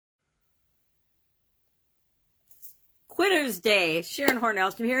Quitter's Day. Sharon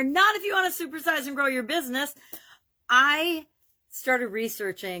Hornelstrom here. Not if you want to supersize and grow your business. I started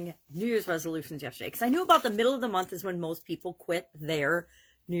researching New Year's resolutions yesterday because I knew about the middle of the month is when most people quit their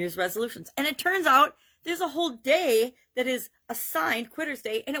New Year's resolutions. And it turns out there's a whole day that is assigned Quitter's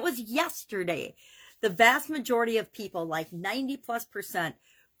Day, and it was yesterday. The vast majority of people, like 90+%,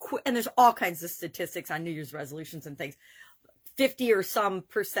 quit, and there's all kinds of statistics on New Year's resolutions and things. 50 or some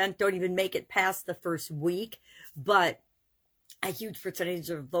percent don't even make it past the first week, but a huge percentage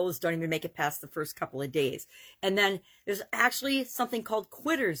of those don't even make it past the first couple of days. And then there's actually something called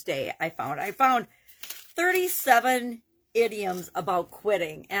Quitter's Day. I found 37 idioms about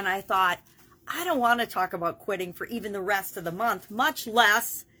quitting, and I thought, I don't want to talk about quitting for even the rest of the month, much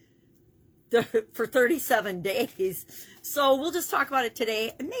less for 37 days. So we'll just talk about it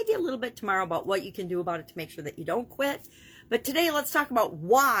today and maybe a little bit tomorrow about what you can do about it to make sure that you don't quit. But today, let's talk about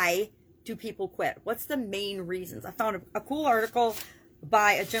why do people quit? What's the main reasons? I found a cool article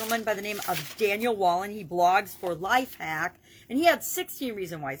by a gentleman by the name of Daniel Wallen. He blogs for Lifehack, and he had 16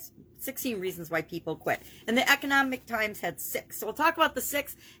 reasons why people quit. And the Economic Times had 6. So we'll talk about the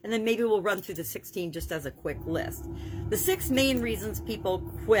 6, and then maybe we'll run through the 16 just as a quick list. The 6 main reasons people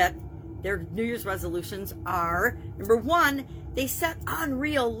quit their New Year's resolutions are, number 1, they set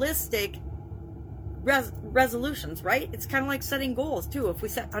unrealistic resolutions, right? It's kind of like setting goals too. If we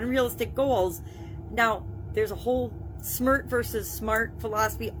set unrealistic goals, now there's a whole SMART versus SMART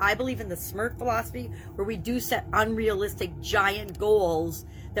philosophy. I believe in the SMART philosophy, where we do set unrealistic giant goals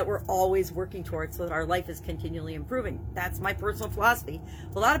that we're always working towards so that our life is continually improving. That's my personal philosophy.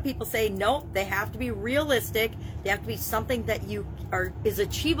 A lot of people say no, they have to be realistic. They have to be something that is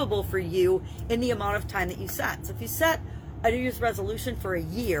achievable for you in the amount of time that you set. So if you set a New Year's resolution for a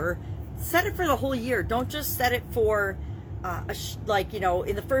year, set it for the whole year. Don't just set it for, in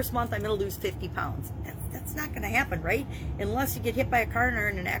the first month, I'm going to lose 50 pounds. That's not going to happen, right? Unless you get hit by a car and are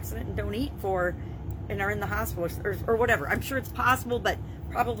in an accident and don't eat and are in the hospital or whatever. I'm sure it's possible, but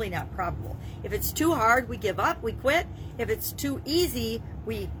probably not probable. If it's too hard, we give up, we quit. If it's too easy,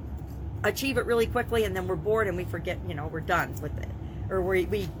 we achieve it really quickly, and then we're bored and we forget, we're done with it. Or we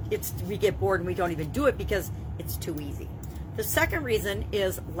get bored and we don't even do it because it's too easy. The second reason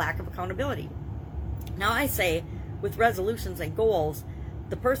is lack of accountability. Now, I say with resolutions and goals,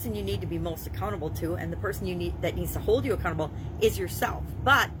 the person you need to be most accountable to and the person that needs to hold you accountable is yourself.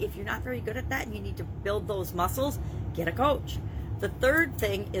 But if you're not very good at that and you need to build those muscles, get a coach. The third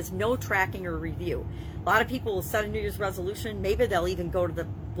thing is no tracking or review. A lot of people will set a New Year's resolution. Maybe they'll even go to the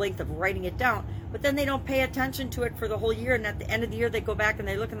length of writing it down, but then they don't pay attention to it for the whole year. And at the end of the year, they go back and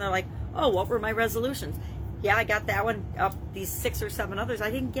they look and they're like, oh, what were my resolutions? Yeah, I got that one up, these 6 or 7 others. I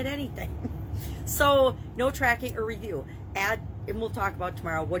didn't get anything. So no tracking or review. And we'll talk about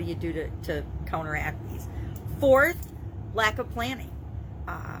tomorrow, what do you do to counteract these. Fourth, lack of planning.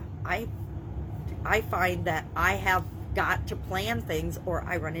 I find that I have got to plan things or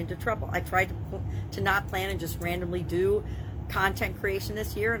I run into trouble. I tried to not plan and just randomly do content creation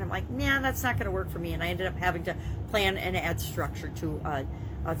this year, and I'm like, man, that's not going to work for me. And I ended up having to plan and add structure to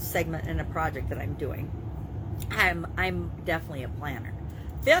a segment and a project that I'm doing. I'm definitely a planner.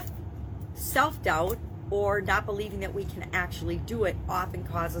 Fifth, self-doubt or not believing that we can actually do it often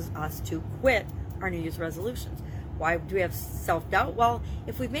causes us to quit our New Year's resolutions. Why do we have self-doubt? Well,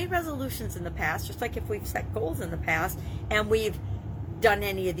 if we've made resolutions in the past, just like if we've set goals in the past and we've done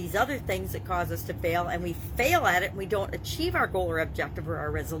any of these other things that cause us to fail and we fail at it and we don't achieve our goal or objective or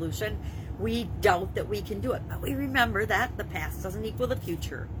our resolution, we doubt that we can do it. But we remember that the past doesn't equal the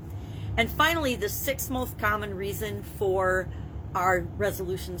future. And finally, the 6th most common reason for our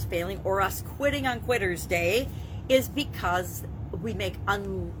resolutions failing or us quitting on Quitter's Day is because we make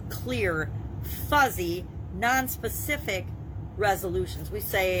unclear, fuzzy, non-specific resolutions. We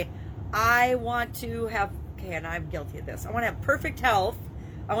say, I want to have, and I'm guilty of this, I want to have perfect health.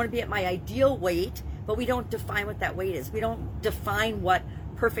 I want to be at my ideal weight, but we don't define what that weight is. We don't define what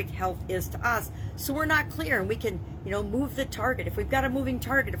perfect health is to us. So we're not clear, and we can, move the target. If we've got a moving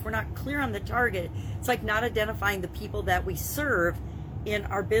target, if we're not clear on the target, it's like not identifying the people that we serve in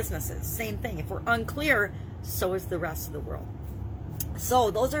our businesses. Same thing. If we're unclear, so is the rest of the world.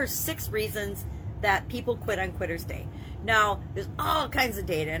 So those are 6 reasons that people quit on Quitter's Day. Now, there's all kinds of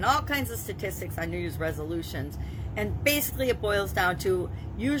data and all kinds of statistics on New Year's resolutions. And basically it boils down to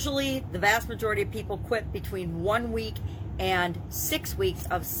usually the vast majority of people quit between 1 week and 6 weeks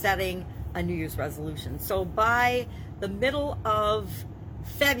of setting a New Year's resolution. So by the middle of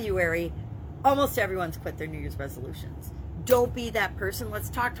February, almost everyone's quit their New Year's resolutions. Don't be that person. Let's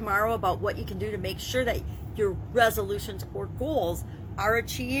talk tomorrow about what you can do to make sure that your resolutions or goals are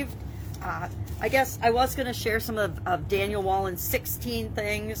achieved I guess I was going to share some of Daniel Wallen's 16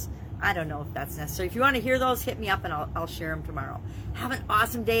 things. I don't know if that's necessary. If you want to hear those, hit me up and I'll share them tomorrow. Have an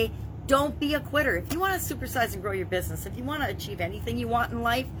awesome day. Don't be a quitter. If you want to supersize and grow your business, if you want to achieve anything you want in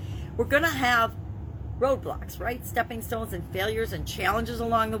life, we're going to have roadblocks, right? Stepping stones and failures and challenges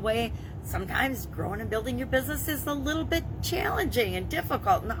along the way. Sometimes growing and building your business is a little bit challenging and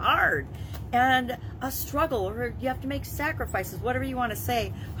difficult and hard and a struggle, or you have to make sacrifices, whatever you want to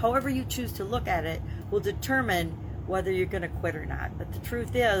say. However you choose to look at it will determine whether you're going to quit or not. But the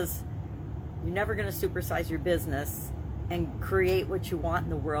truth is, you're never going to supersize your business and create what you want in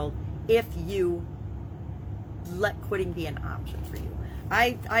the world if you let quitting be an option for you.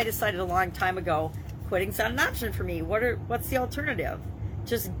 I decided a long time ago, quitting's not an option for me. What's the alternative?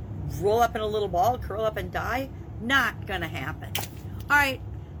 Just roll up in a little ball, curl up and die? Not gonna happen. All right,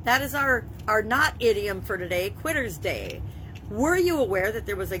 that is our not idiom for today, Quitter's Day. Were you aware that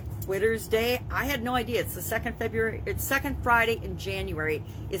there was a Quitter's Day? I had no idea. It's the second Friday in January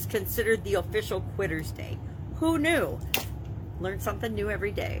is considered the official Quitter's Day. Who knew? Learn something new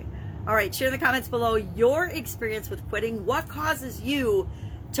every day. All right, share in the comments below your experience with quitting. What causes you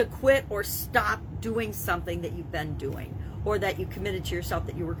to quit or stop doing something that you've been doing, or that you committed to yourself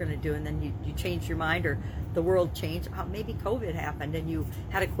that you were going to do, and then you changed your mind, or the world changed? Maybe COVID happened and you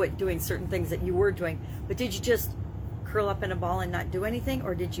had to quit doing certain things that you were doing, but did you just curl up in a ball and not do anything,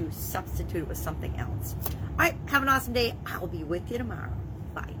 or did you substitute it with something else? All right, have an awesome day. I'll be with you tomorrow.